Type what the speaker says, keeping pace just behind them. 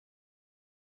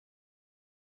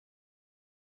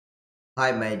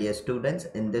Hi my dear students,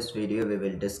 in this video we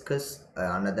will discuss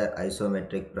another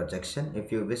isometric projection.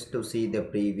 If you wish to see the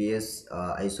previous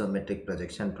isometric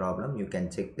projection problem, you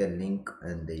can check the link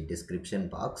in the description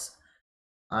box.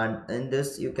 And in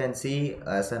this you can see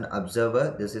as an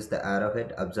observer, this is the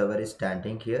arrowhead, observer is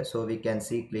standing here. So we can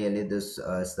see clearly this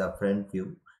is the front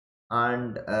view.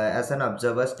 And as an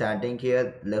observer standing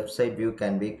here, left side view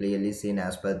can be clearly seen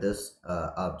as per this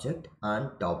object,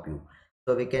 and top view.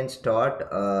 So we can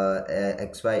start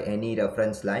xy any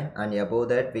reference line, and above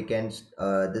that we can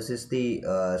this is the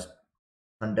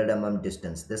 100 mm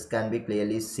distance. This can be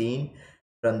clearly seen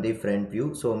from the front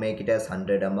view, so make it as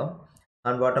 100 mm.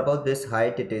 And what about this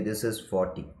height? This is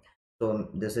 40. So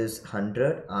this is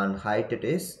 100 and height it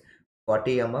is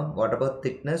 40 mm. What about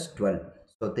thickness? 12.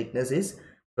 So thickness is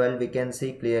 12. We can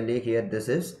see clearly here, this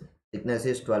is thickness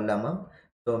is 12 mm.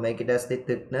 So make it as the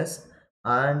thickness.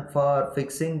 And for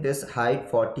fixing this height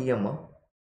 40 mm,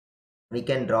 we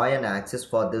can draw an axis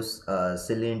for this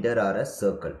cylinder or a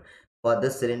circle. For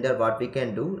this cylinder, what we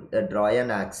can do, draw an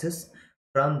axis.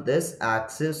 From this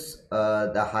axis,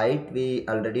 the height, we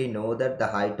already know that the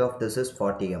height of this is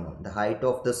 40 mm. The height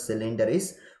of this cylinder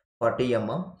is 40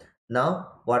 mm.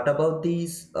 Now what about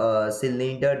these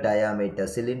cylinder diameter?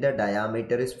 Cylinder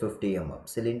diameter is 50 mm.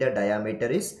 Cylinder diameter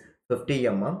is 50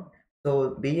 mm.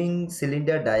 So being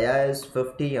cylinder dia is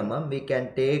 50 mm, we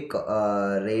can take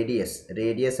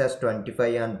radius as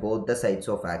 25 on both the sides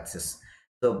of axis.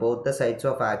 So both the sides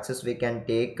of axis we can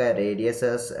take a radius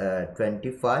as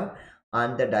 25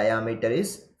 and the diameter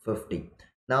is 50.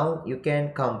 Now you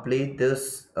can complete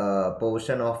this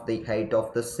portion of the height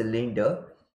of the cylinder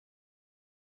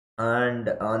and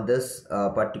on this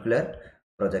particular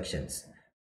projections.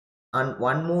 And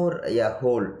one more,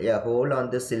 hole on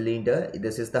the cylinder.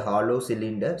 This is the hollow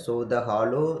cylinder. So the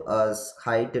hollow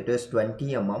height it is 20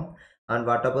 mm, and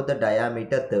what about the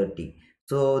diameter? 30.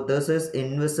 So this is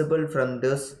invisible from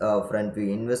this front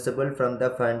view, invisible from the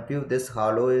front view. This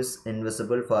hollow is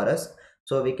invisible for us,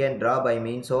 so we can draw by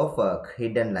means of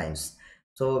hidden lines.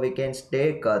 So we can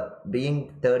take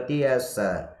being 30 as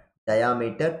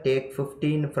diameter, take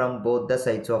 15 from both the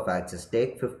sides of axis.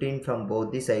 Take 15 from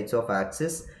both the sides of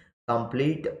axis.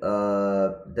 Complete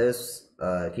this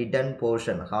hidden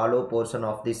portion, hollow portion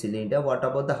of the cylinder. What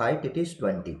about the height? It is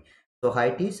 20. So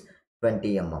height is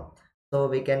 20 mm. So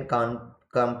we can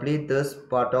complete this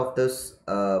part of this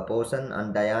portion,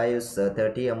 and dia is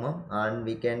 30 mm, and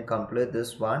we can complete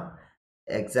this one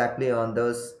exactly on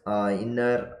this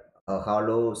inner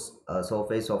hollow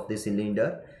surface of the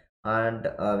cylinder, and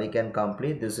we can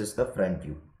complete. This is the front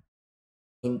view.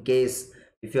 In case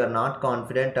if you are not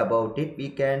confident about it, we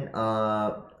can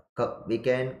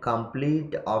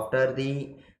complete after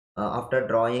the after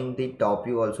drawing the top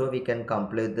view also, we can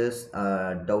complete this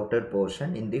dotted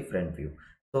portion in the front view.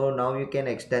 So now you can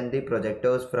extend the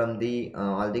projectors from the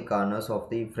all the corners of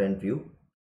the front view.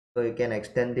 So you can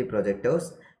extend the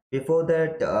projectors. Before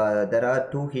that, there are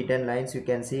two hidden lines. You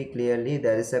can see clearly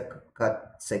there is a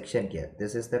cut section here.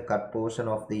 This is the cut portion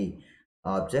of the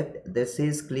object. This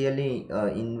is clearly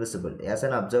invisible. As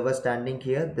an observer standing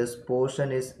here, this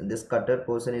cutted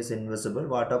portion is invisible.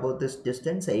 What about this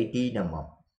distance? 18 mm.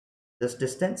 This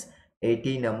distance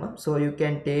 18 mm. So you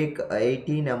can take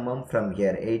 18 mm from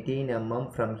here, 18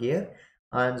 mm from here,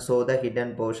 and so the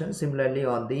hidden portion. Similarly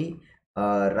on the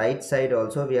right side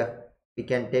also we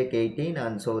can take 18,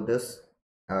 and so this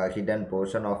hidden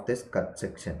portion of this cut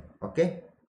section. Okay,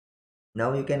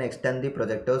 now you can extend the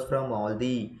projectors from all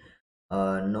the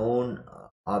known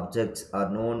objects or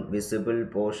known visible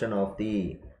portion of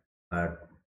the uh,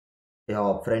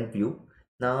 front view.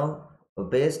 Now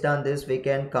based on this, we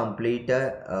can complete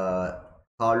a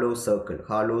hollow circle,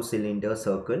 hollow cylinder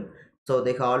circle. So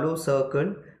the hollow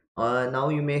circle, now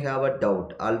you may have a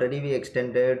doubt. Already we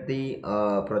extended the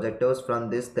projectors from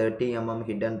this 30 mm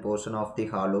hidden portion of the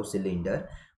hollow cylinder,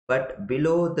 but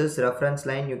below this reference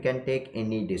line you can take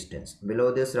any distance.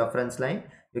 Below this reference line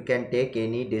you can take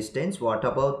any distance. What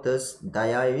about this?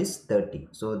 Dia is 30,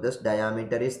 so this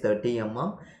diameter is 30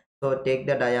 mm. So take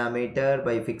the diameter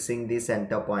by fixing the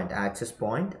center point, axis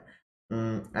point,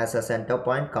 as a center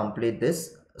point. Complete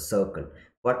this circle.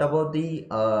 What about the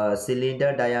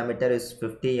cylinder diameter is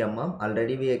 50 mm.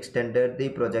 Already we extended the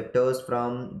projectors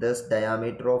from this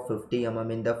diameter of 50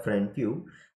 mm in the front view.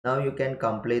 Now you can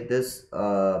complete this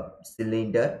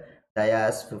cylinder dia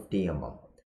as 50 mm.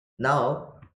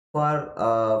 Now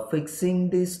for fixing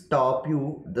this top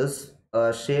view, this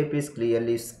shape is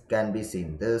clearly can be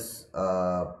seen. This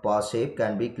path shape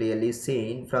can be clearly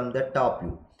seen from the top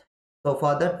view. So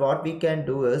for that, what we can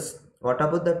do is, what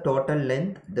about the total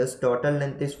length? This total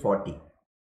length is 40.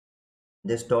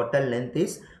 This total length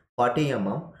is 40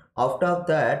 mm. After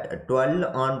that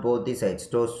 12 on both the sides,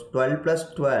 so 12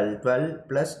 plus 12, 12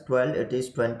 plus 12, it is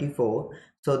 24.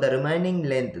 So the remaining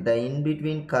length, the in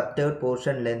between cutted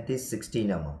portion length is 16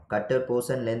 mm. Cutted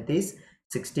portion length is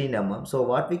 16 mm. So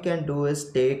what we can do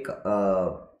is take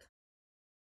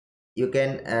you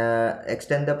can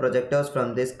extend the projectors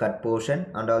from this cut portion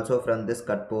and also from this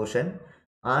cut portion,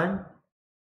 and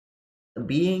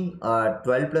being 12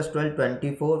 plus 12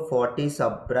 24, 40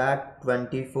 subtract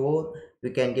 24, we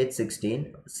can get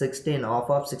 16. 16 off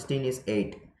of 16 is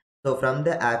 8. So from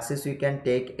the axis we can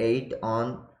take 8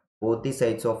 on both the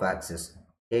sides of axis,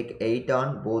 take 8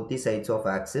 on both the sides of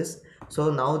axis. So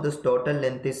now this total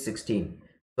length is 16.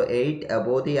 So 8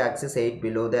 above the axis, 8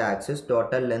 below the axis,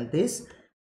 total length is,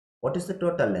 what is the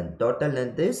total length? Total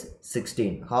length is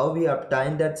 16. How we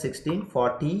obtain that 16?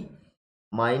 40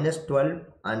 minus 12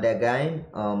 and again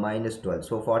minus 12.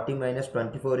 So 40 minus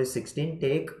 24 is 16.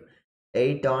 Take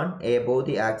 8 on above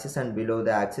the axis and below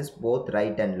the axis, both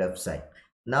right and left side.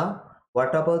 Now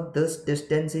what about this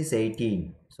distance is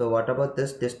 18. So what about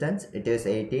this distance? It is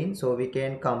 18. So we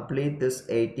can complete this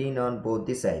 18 on both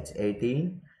the sides.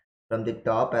 18 from the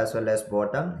top as well as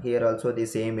bottom. Here also the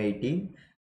same 18.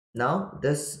 Now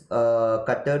this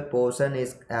cutted portion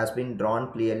has been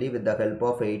drawn clearly with the help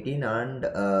of 18 and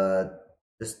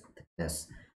this thickness.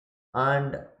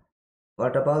 And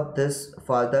what about this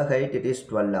further height? It is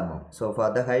 12 mm. So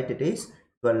for the height it is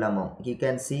 12 mm. You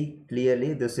can see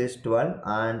clearly this is 12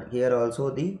 and here also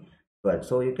the 12.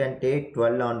 So you can take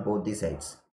 12 on both the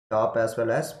sides, top as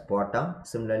well as bottom.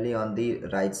 Similarly on the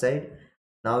right side.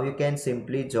 Now you can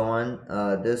simply join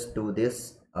this to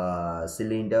this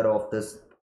cylinder of this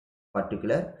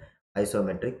particular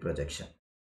isometric projection.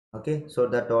 Okay, so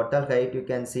the total height you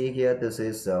can see here, this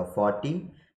is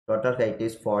 40. Total height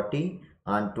is 40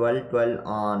 and 12 12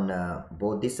 on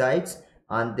both the sides,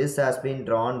 and this has been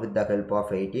drawn with the help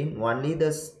of 18. Only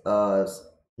this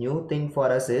new thing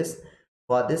for us is,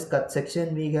 for this cut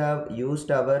section we have used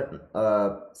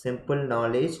our simple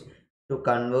knowledge to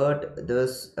convert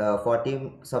this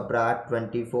 40 subtract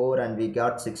 24 and we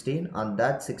got 16. On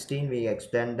that 16 we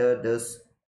extended this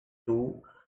to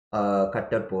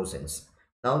cutter portions.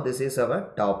 Now this is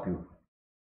our top view.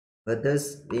 With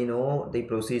this we know the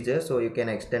procedure, so you can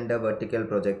extend a vertical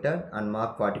projector and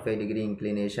mark 45-degree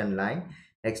inclination line.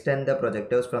 Extend the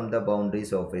projectors from the boundary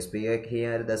surface.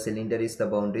 Here the cylinder is the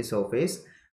boundary surface,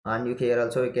 and here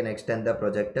also you can extend the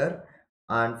projector.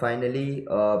 And finally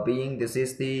being this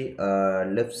is the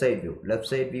left side view. Left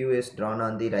side view is drawn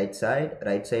on the right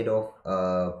side of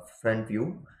front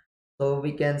view. So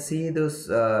we can see this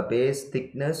base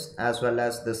thickness as well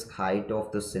as this height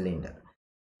of the cylinder.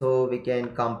 So we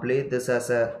can complete this as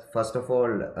a, first of all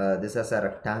this as a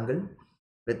rectangle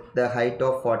with the height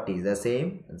of 40, the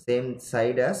same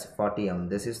side as 40 mm.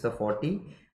 This is the 40.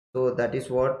 So that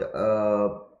is what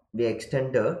we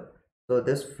extended. So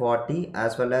this 40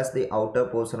 as well as the outer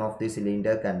portion of the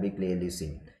cylinder can be clearly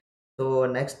seen. So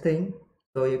next thing,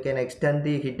 so you can extend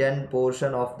the hidden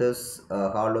portion of this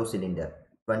hollow cylinder,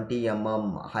 20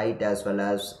 mm height as well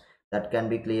as, that can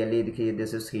be clearly,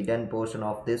 this is hidden portion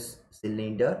of this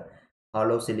cylinder,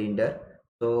 hollow cylinder.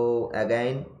 So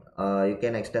again you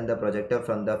can extend the projector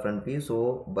from the front view,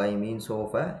 so by means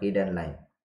of a hidden line.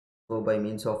 So by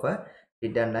means of a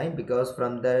hidden line, because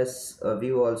from this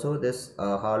view also this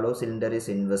hollow cylinder is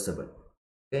invisible.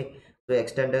 Okay, so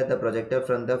extended the projector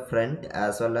from the front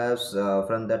as well as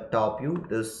from the top view,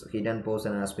 this hidden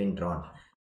portion has been drawn.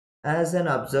 As an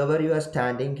observer, you are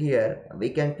standing here, we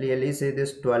can clearly see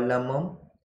this 12 mm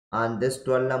and this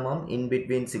 12 mm in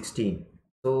between 16.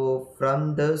 So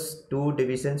from those two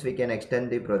divisions we can extend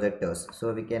the projectors.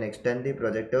 So we can extend the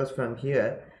projectors from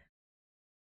here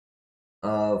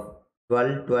 12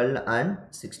 12 and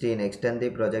 16. Extend the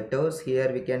projectors.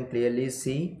 Here we can clearly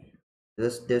see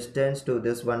this distance to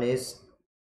this one is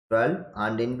 12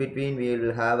 and in between we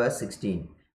will have a 16.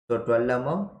 So 12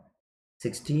 mm,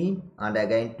 16 and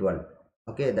again 12.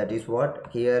 Okay, that is what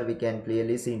here we can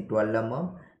clearly see 12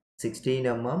 mm, 16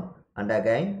 mm and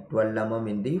again 12 mm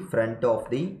in the front of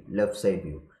the left side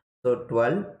view. So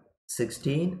 12,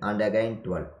 16 and again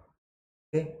 12.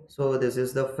 Okay, so this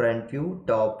is the front view,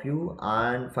 top view,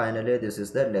 and finally this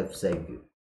is the left side view.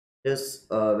 Just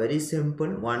very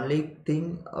simple. Only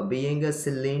thing being a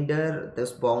cylinder,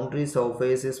 this boundary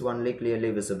surface is only clearly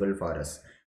visible for us.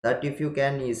 That if you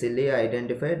can easily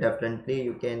identify, definitely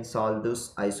you can solve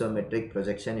this isometric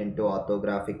projection into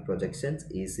orthographic projections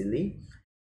easily.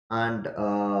 And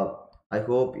I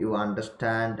hope you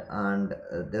understand and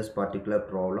this particular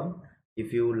problem.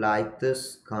 If you like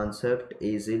this concept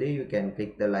easily, you can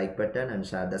click the like button and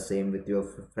share the same with your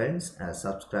friends and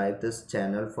subscribe this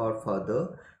channel for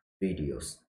further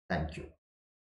videos. Thank you.